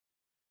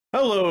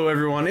Hello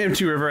everyone,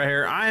 M2 River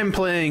here. I am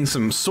playing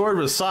some Sword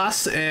with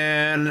Sauce,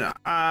 and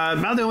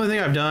about the only thing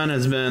I've done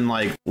has been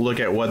like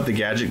look at what the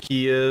gadget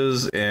key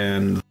is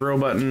and the throw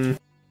button.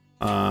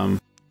 Other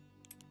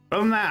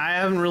than that, I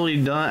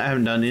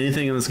haven't done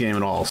anything in this game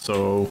at all,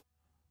 so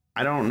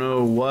I don't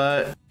know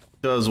what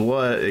does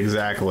what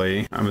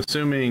exactly. I'm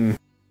assuming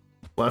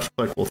left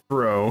click will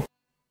throw.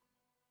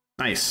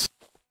 Nice.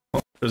 Oh,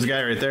 there's a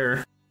guy right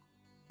there.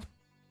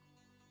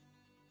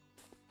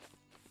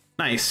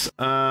 Nice.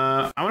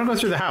 I want to go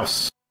through the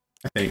house,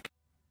 I think.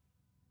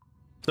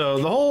 So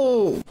the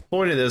whole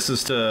point of this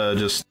is to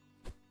just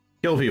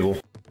kill people.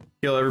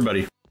 Kill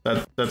everybody.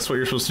 That's what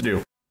you're supposed to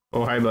do.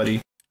 Oh, hi,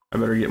 buddy. I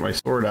better get my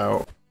sword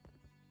out.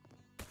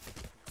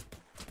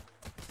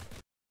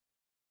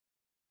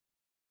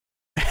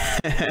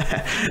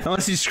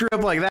 Unless you screw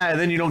up like that,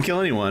 then you don't kill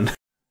anyone.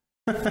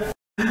 So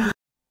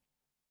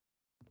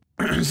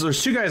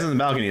there's two guys on the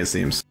balcony, it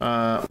seems.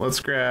 Let's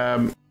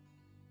grab...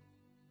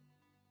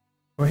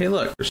 Oh, hey,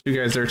 look, there's two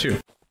guys there too.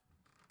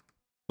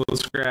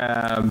 Let's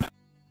grab...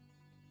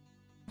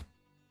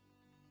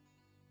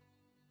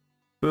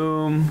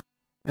 Boom.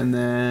 And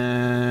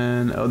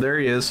then... Oh, there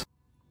he is.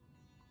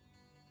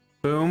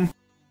 Boom.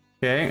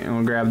 Okay, and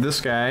we'll grab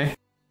this guy.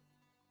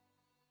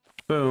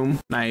 Boom.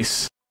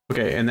 Nice.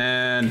 Okay, and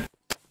then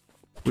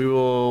we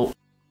will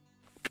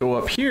go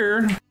up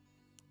here.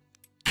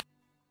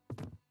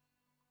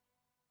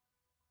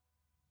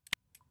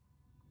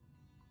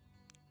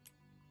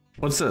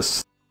 What's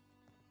this?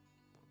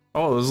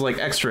 Oh, this is like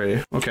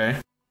X-ray. Okay.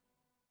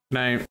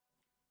 Can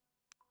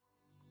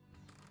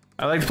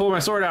I like to pull my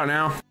sword out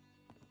now.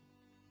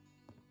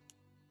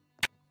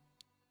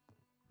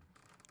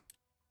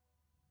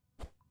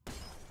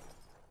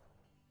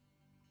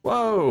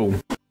 Whoa.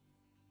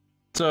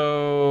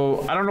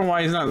 So I don't know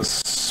why he's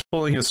not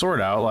pulling his sword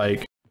out.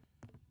 Like,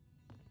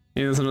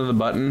 he doesn't know the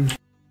button.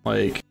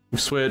 Like,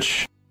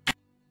 switch.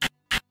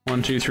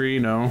 1, 2, 3.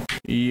 No.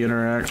 E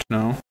interact.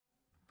 No.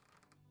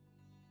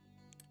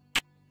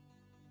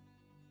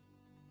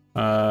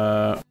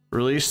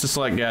 Release to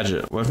select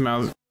gadget. Left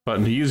mouse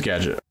button to use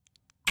gadget.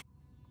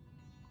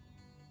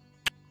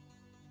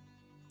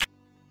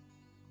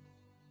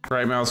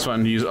 Right mouse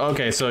button to use.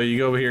 Okay, so you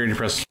go over here and you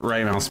press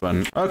right mouse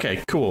button.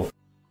 Okay, cool.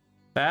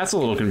 That's a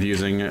little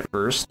confusing at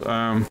first.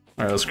 Alright,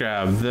 let's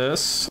grab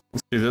this.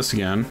 Let's do this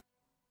again.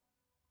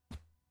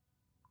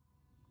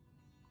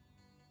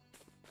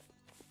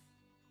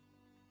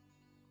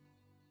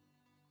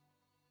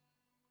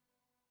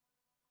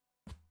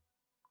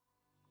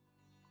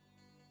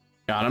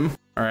 Got him.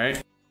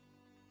 Alright.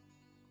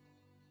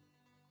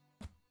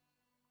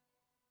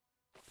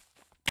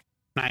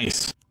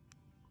 Nice.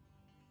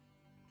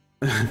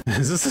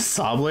 Is this a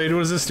saw blade? What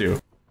does this do?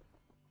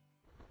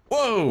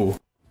 Whoa!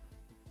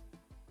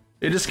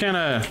 It just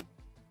kinda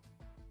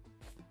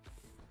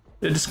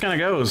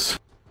goes.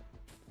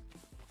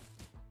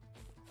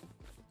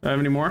 Do I have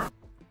any more?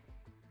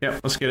 Yep,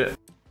 let's get it.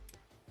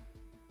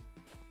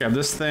 Grab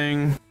this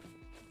thing.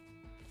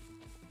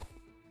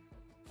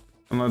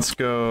 And let's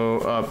go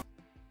up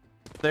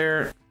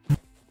there.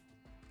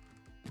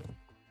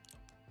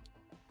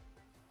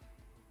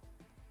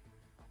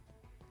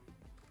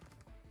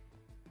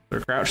 There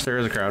a crouch? There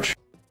is a crouch.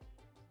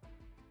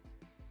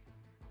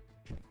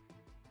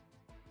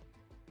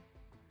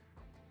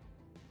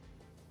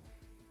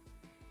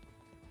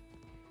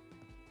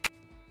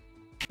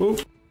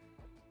 Oop.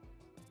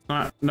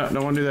 No,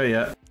 don't want to do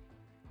that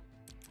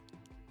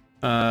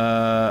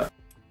yet.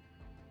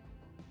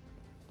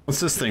 What's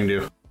this thing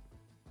do?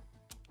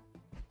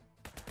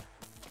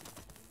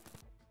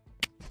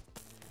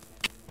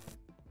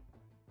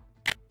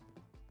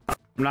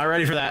 I'm not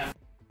ready for that.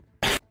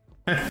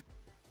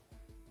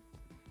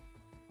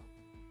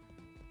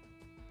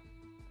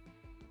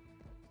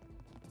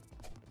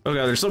 Oh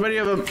god, there's so many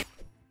of them.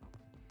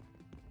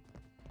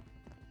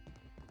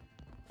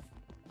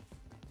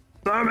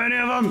 So many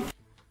of them.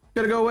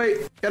 Gotta go,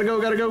 wait. Gotta go.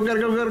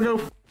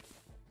 Did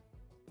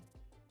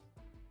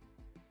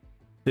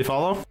they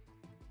follow?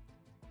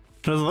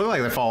 Doesn't look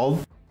like they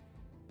followed.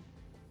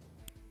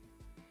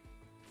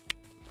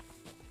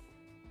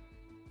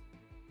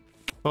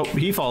 Oh,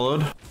 he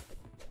followed.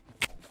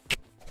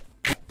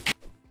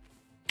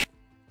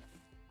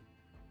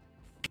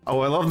 Oh,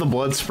 I love the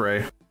blood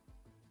spray.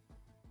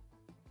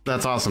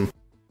 That's awesome.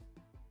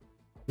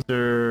 Is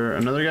there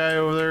another guy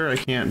over there? I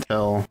can't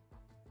tell.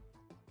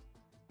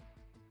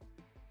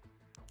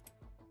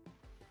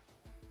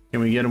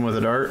 Can we get him with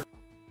a dart?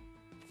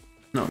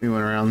 No, he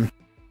went around.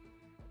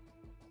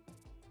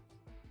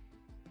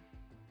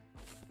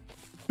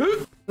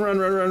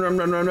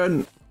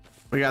 Run.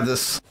 We got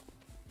this.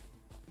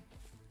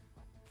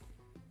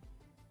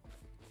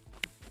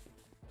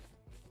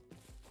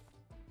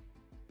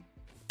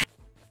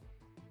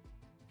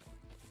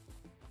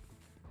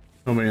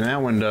 Nobody in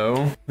that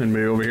window.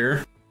 Anybody over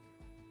here?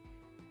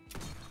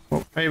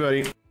 Oh, hey,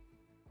 buddy.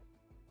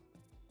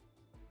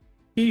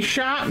 He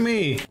shot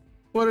me!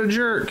 What a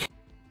jerk.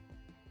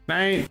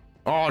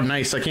 Oh,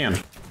 nice, I can.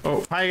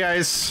 Oh, hi,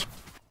 guys.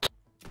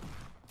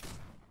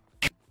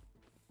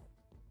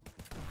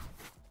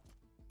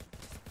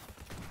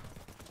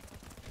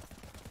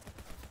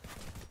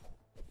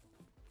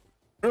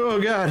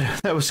 Oh god,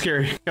 that was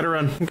scary. Gotta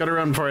run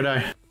before I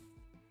die.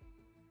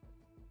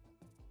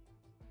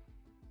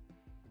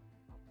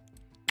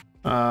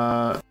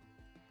 Uh,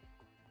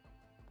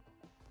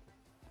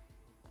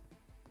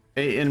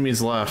 8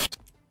 enemies left.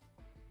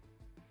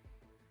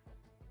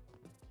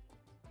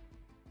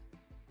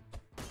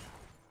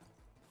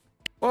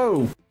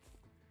 Whoa!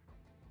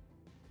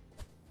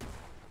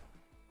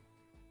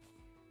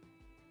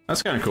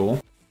 That's kind of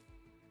cool.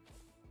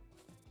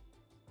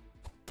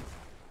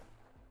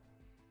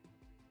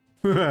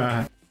 Do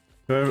I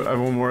have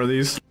one more of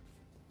these?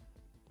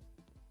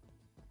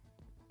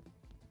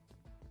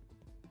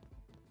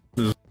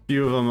 There's a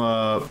few of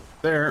them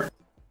there.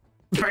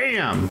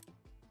 Bam!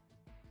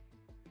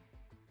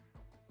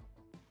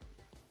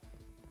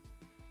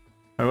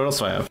 Alright, what else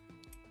do I have?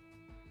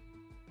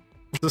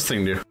 What's this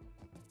thing do?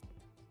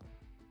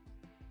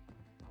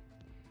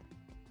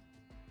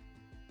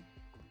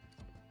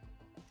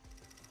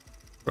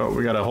 Oh,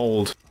 we gotta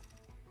hold.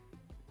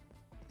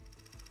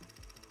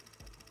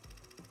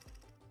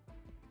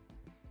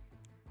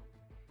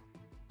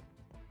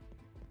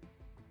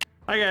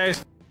 Hi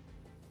guys.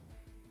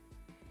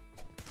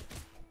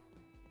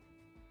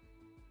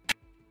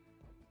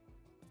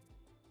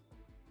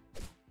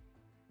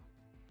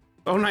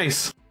 Oh,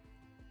 nice.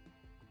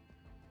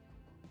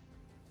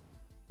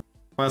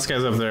 Last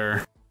guy's up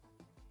there.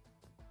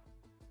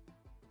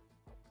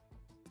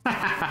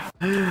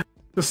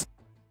 Just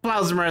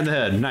plows him right in the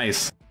head.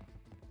 Nice.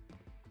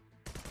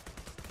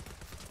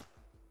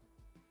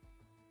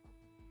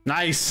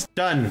 Nice.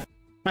 Done.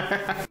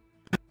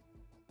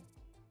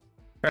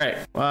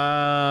 Alright.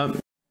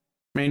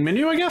 Main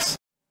menu, I guess?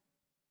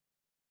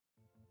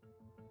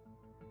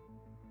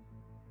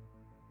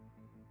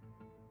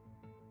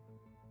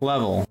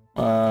 Level.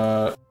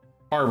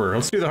 Harbor.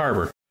 Let's do the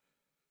harbor.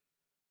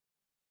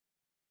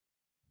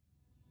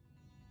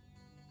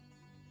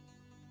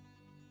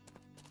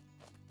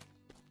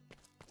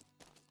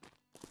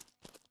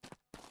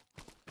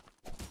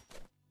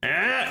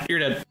 Ah, you're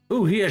dead.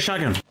 Ooh, he has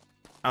shotgun.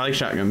 I like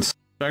shotguns.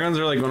 Shotguns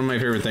are like one of my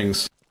favorite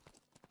things.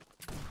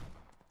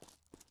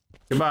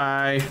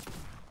 Goodbye.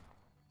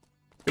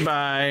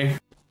 Goodbye.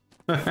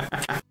 Can't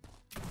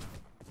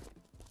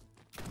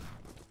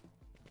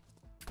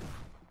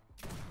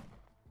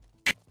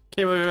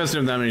believe I messed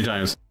him that many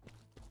times.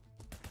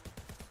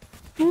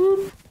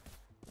 Whoop.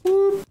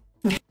 Whoop.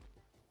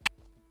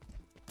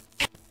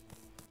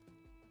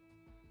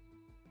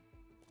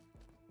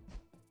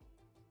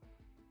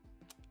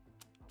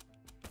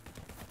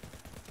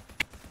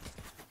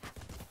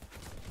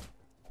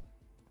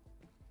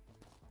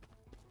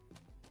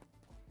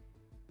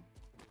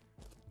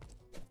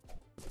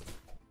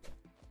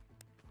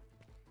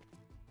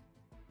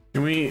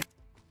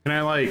 Can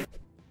I like...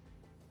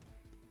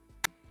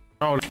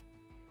 Oh, I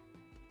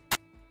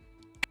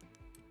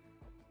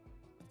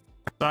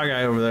saw a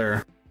guy over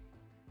there.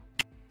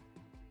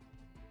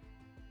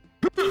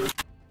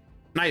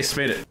 Nice,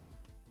 made it.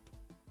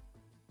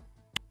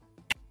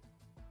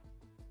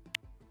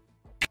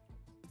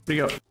 Where'd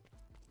you go? I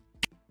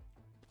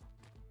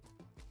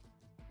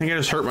think I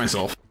just hurt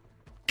myself.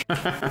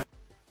 God,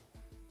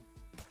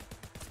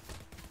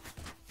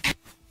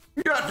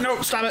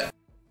 no, stop it.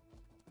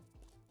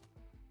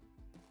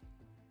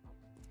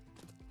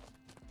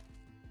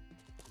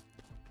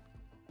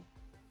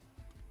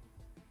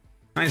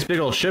 Nice big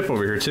old ship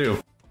over here,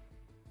 too.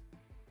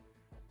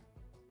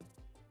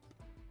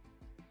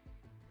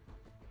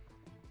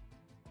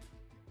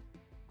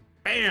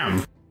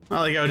 Bam! I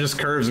like how it just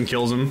curves and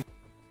kills him.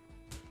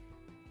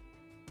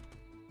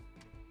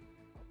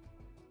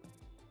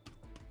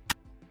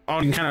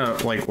 Oh, you can kind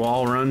of, like,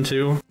 wall run,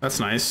 too.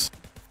 That's nice.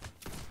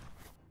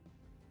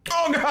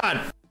 Oh,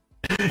 God!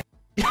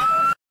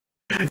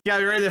 Yeah,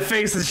 you're right in the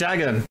face of the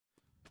shotgun.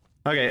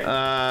 Okay,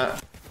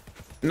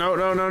 no,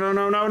 no, no, no,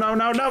 no, no, no,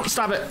 no, no,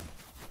 stop it!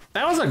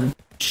 That was a...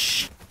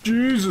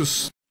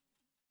 Jesus.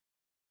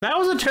 That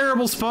was a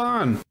terrible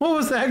spawn. What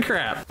was that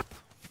crap?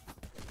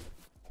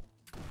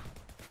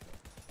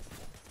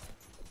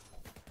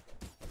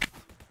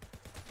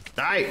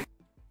 Die.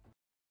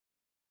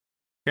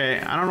 Okay,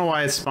 I don't know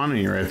why it's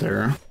spawning right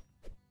there.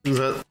 Is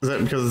that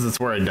because it's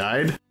where I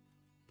died?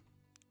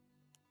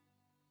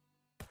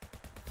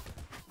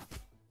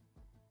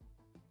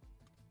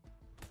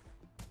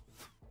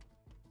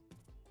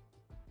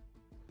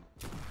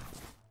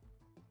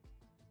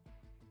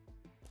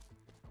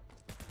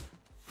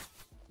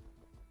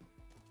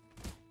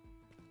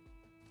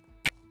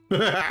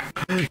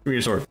 Give me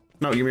your sword.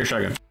 No, give me your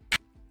shotgun.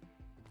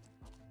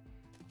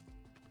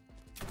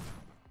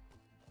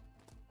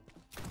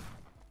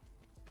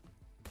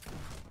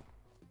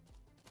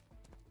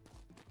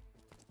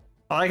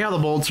 I like how the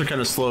bolts are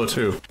kind of slow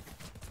too.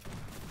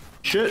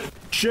 Shit,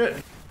 shit,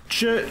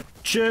 shit,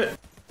 shit,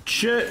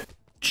 shit,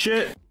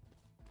 shit.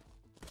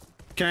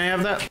 Can I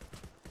have that?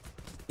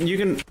 You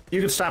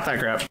can stop that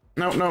crap.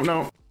 No, no,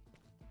 no.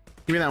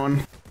 Give me that one.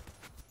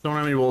 Don't know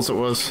how many bolts it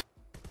was.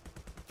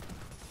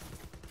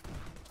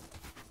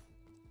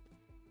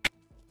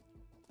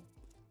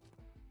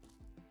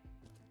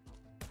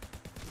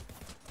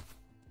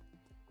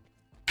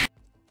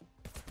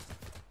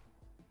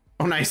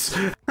 Oh, nice.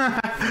 You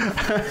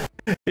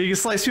can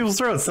slice people's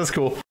throats. That's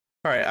cool.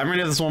 All right, I'm gonna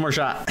do this one more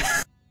shot.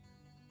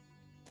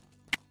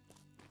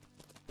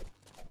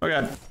 Oh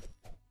god.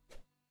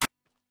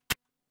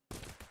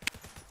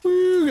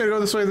 Woo, gotta go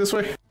this way, this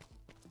way.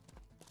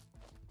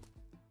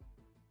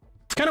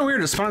 It's kind of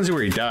weird. It spawns you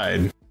where he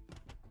died.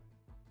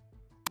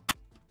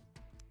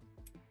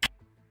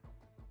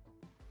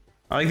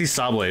 I like these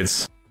saw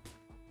blades.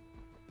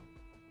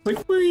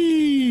 Like,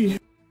 whee!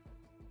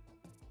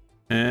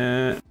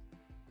 And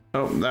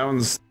oh, that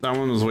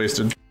one was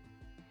wasted.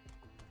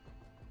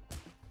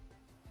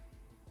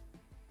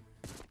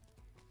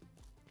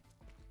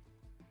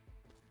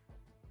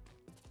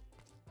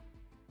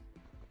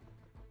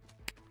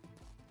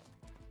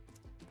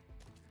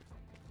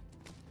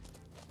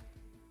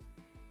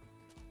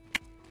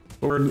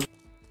 Forward.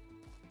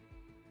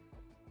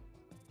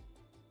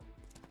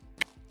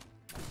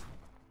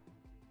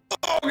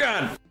 Oh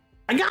god!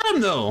 I got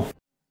him though!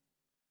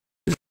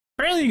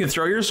 Apparently you can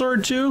throw your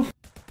sword too.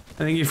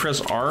 I think you press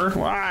R.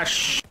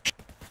 Wash.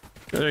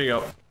 There you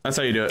go. That's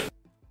how you do it.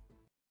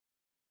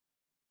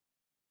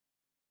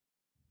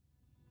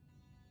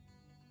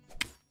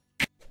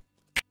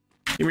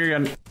 Give me your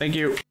gun. Thank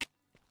you.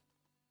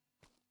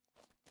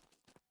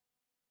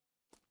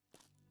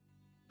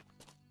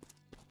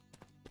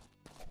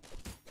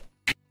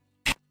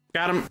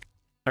 Got him.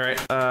 All right.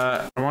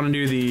 I want to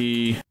do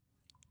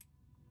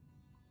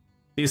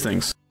these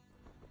things.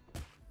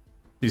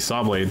 These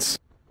saw blades.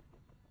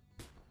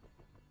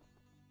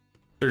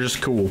 They're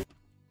just cool.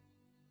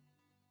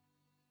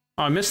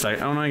 Oh, I missed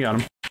that. Oh no, I got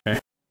him. Okay.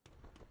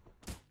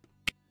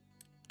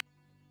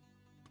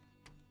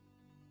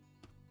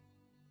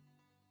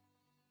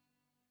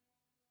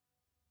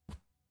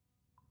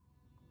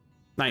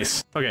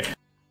 Nice. Okay.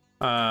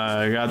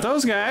 Got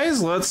those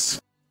guys. Let's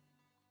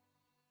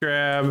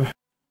grab.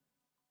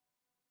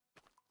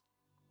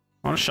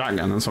 I want a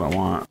shotgun. That's what I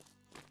want.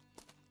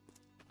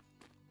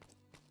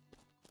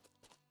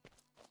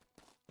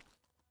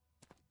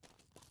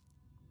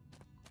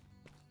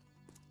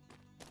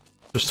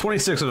 There's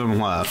 26 of them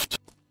left.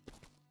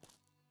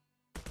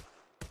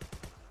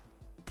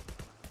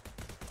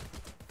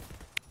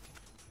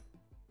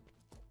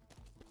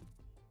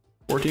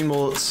 $14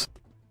 bullets.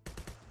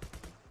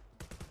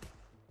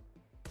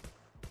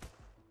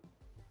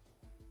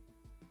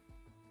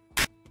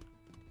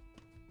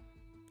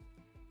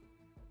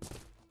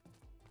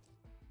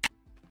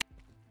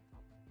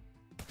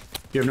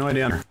 You have no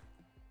idea.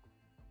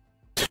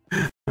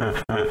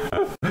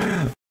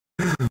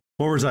 One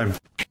more time.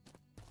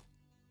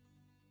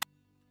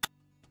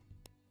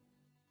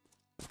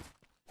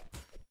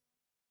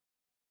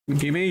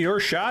 Give me your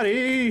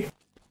shotty.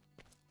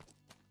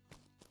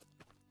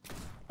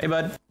 Hey,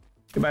 bud.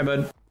 Goodbye,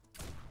 bud.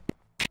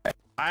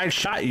 I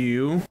shot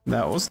you.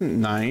 That wasn't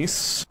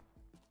nice.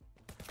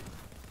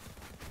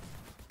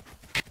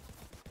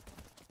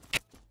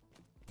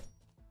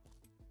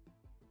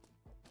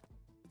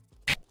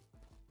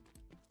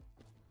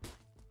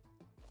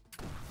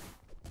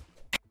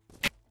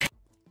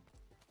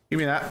 Give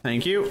me that.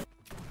 Thank you.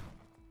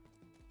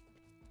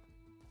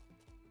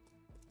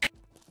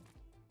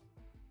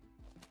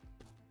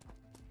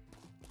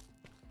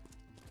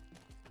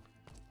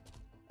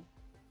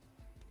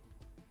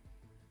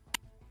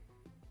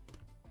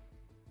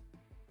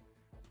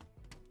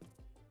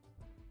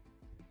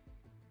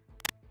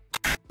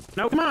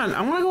 No, come on.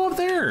 I want to go up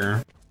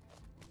there.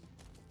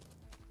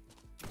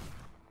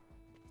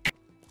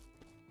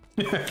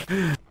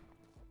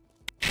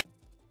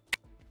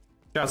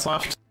 Shots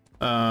left.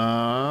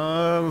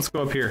 Let's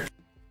go up here. See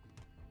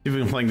if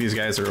we can flank these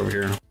guys that are over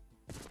here.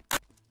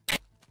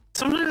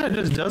 Sometimes that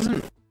just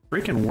doesn't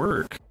freaking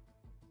work.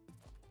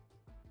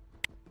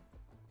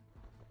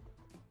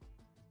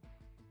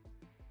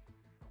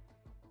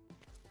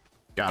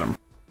 Got him.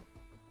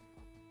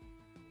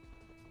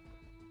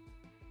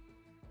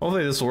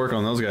 Hopefully this will work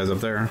on those guys up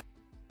there.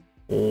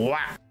 Wow.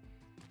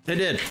 It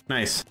did.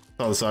 Nice.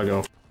 Saw the saw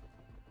go.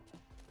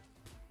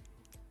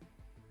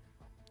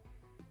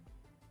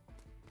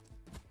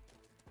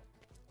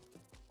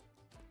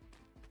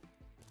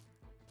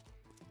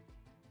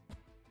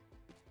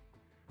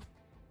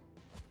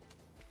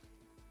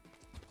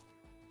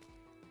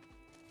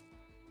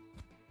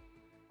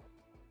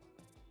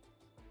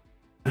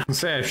 I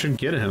say I should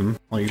get him.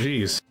 Like,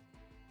 geez.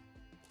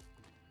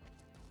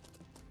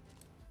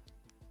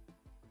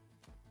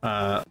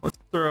 Let's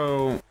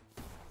throw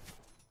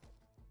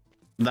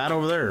that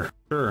over there.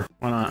 Sure,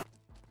 why not?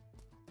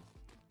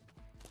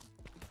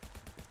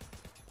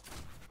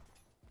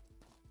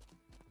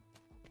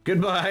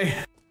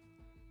 Goodbye.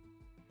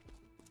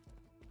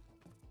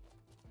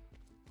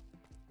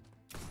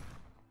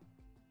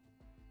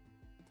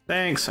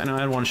 Thanks. I know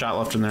I had one shot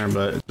left in there,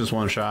 but it's just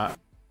one shot.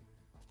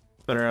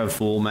 Better have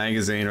full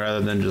magazine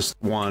rather than just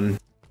one.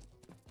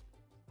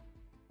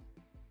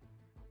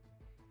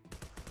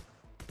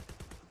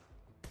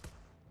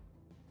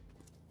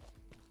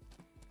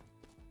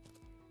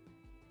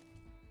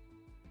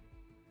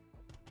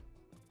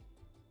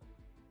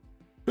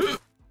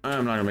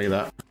 I'm not gonna make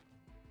that.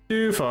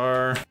 Too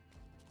far.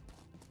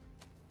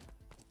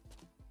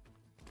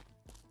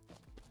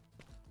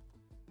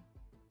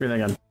 What are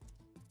you thinking?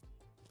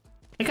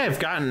 I think I've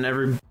gotten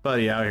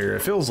everybody out here.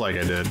 It feels like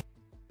I did.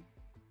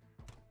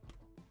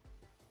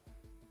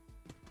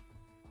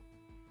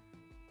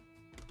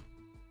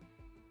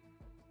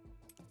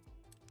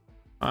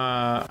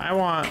 I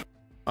want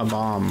a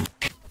bomb.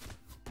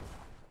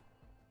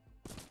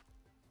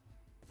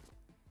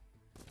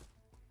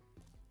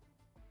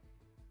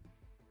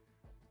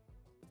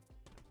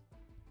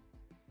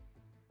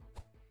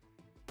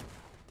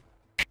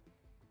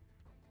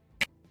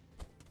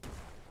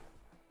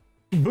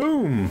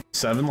 Boom!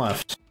 7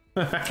 left.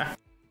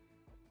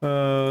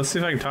 Let's see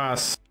if I can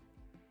toss.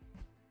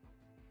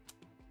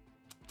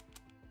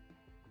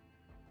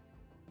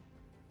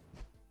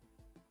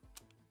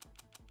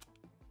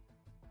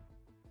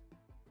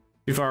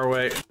 Too far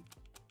away.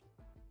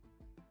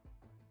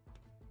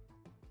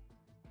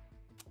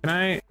 Can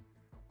I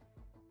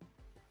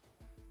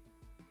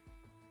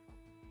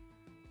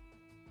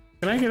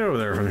get over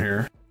there from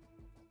here?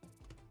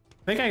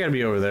 I think I gotta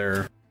be over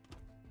there.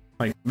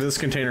 Like, this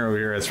container over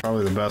here is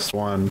probably the best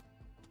one.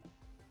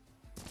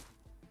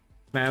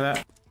 Can I have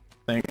that?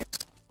 Thanks.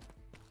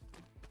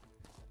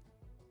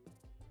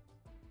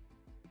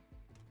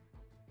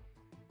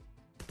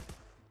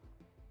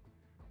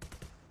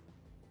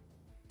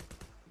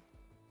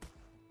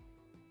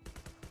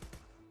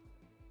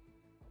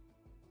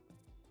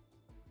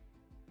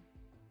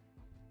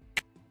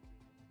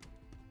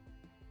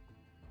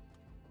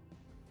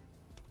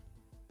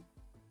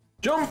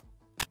 Jump!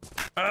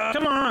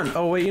 Come on!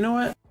 Oh wait, you know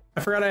what? I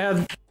forgot I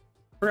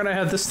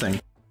had this thing.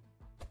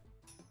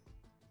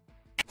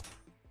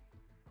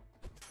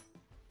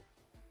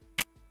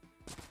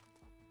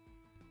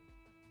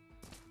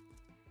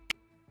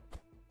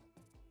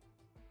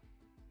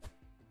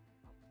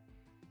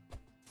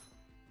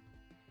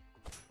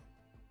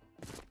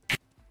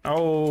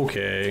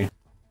 Okay.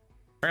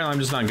 Apparently I'm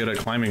just not good at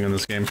climbing in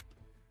this game.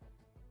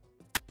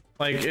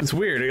 Like, it's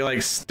weird, it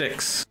like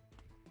sticks.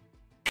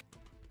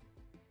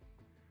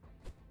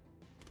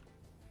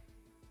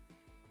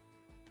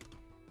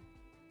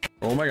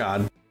 Oh my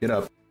god, get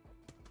up.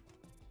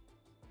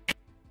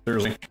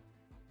 Seriously.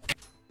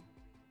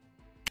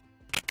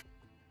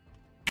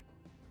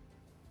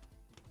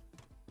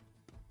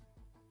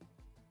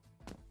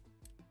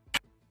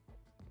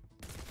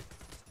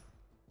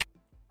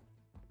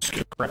 Just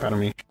get the crap out of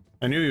me.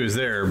 I knew he was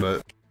there,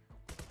 but...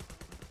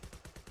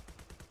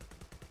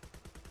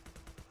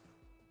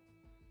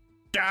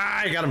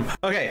 Ah, I got him!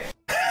 Okay.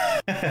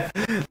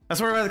 That's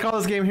what we're about to call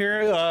this game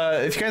here.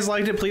 If you guys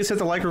liked it, please hit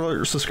the like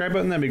or subscribe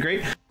button, that'd be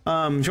great.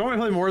 If you want me to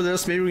play more of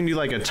this, maybe we can do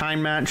like a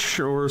time match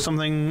or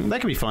something. That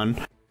could be fun.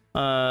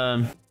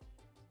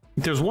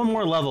 There's one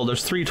more level.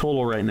 There's 3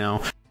 total right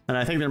now, and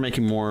I think they're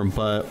making more.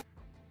 But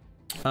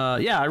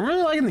yeah, I'm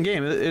really liking the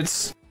game.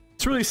 It's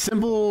really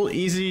simple,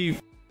 easy,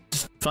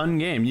 fun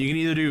game. You can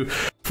either do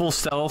full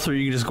stealth or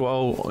you can just go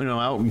out,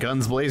 out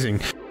guns blazing.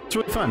 It's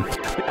really fun.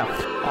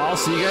 Yeah, I'll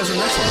see you guys in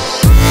the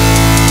next one.